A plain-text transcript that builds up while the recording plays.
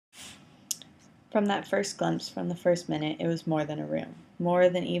From that first glimpse, from the first minute, it was more than a room. More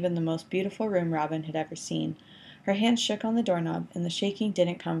than even the most beautiful room Robin had ever seen. Her hand shook on the doorknob, and the shaking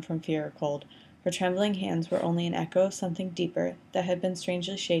didn't come from fear or cold. Her trembling hands were only an echo of something deeper that had been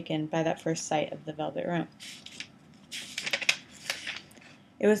strangely shaken by that first sight of the velvet room.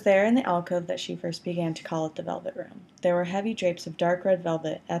 It was there in the alcove that she first began to call it the velvet room. There were heavy drapes of dark red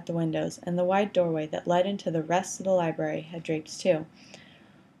velvet at the windows, and the wide doorway that led into the rest of the library had drapes too.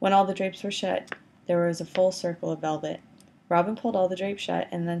 When all the drapes were shut, there was a full circle of velvet. Robin pulled all the drapes shut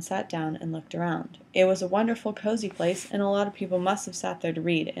and then sat down and looked around. It was a wonderful, cozy place, and a lot of people must have sat there to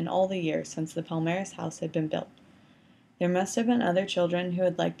read in all the years since the Palmaris house had been built. There must have been other children who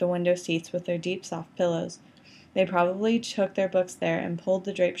had liked the window seats with their deep, soft pillows. They probably took their books there and pulled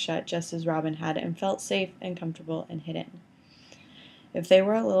the drapes shut just as Robin had and felt safe and comfortable and hidden. If they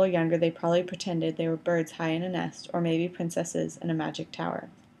were a little younger, they probably pretended they were birds high in a nest, or maybe princesses in a magic tower.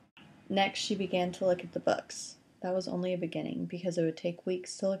 Next, she began to look at the books. That was only a beginning, because it would take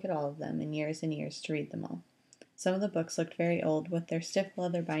weeks to look at all of them and years to read them all. Some of the books looked very old, with their stiff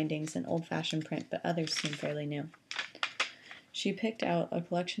leather bindings and old-fashioned print, but others seemed fairly new. She picked out a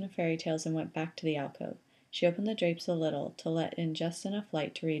collection of fairy tales and went back to the alcove. She opened the drapes a little to let in just enough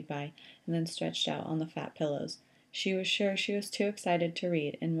light to read by, and then stretched out on the fat pillows. She was sure she was too excited to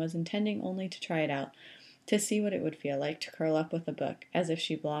read, and was intending only to try it out, to see what it would feel like to curl up with a book, as if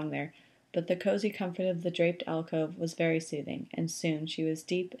she belonged there. But the cozy comfort of the draped alcove was very soothing, and soon she was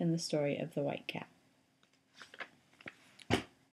deep in the story of the White Cat.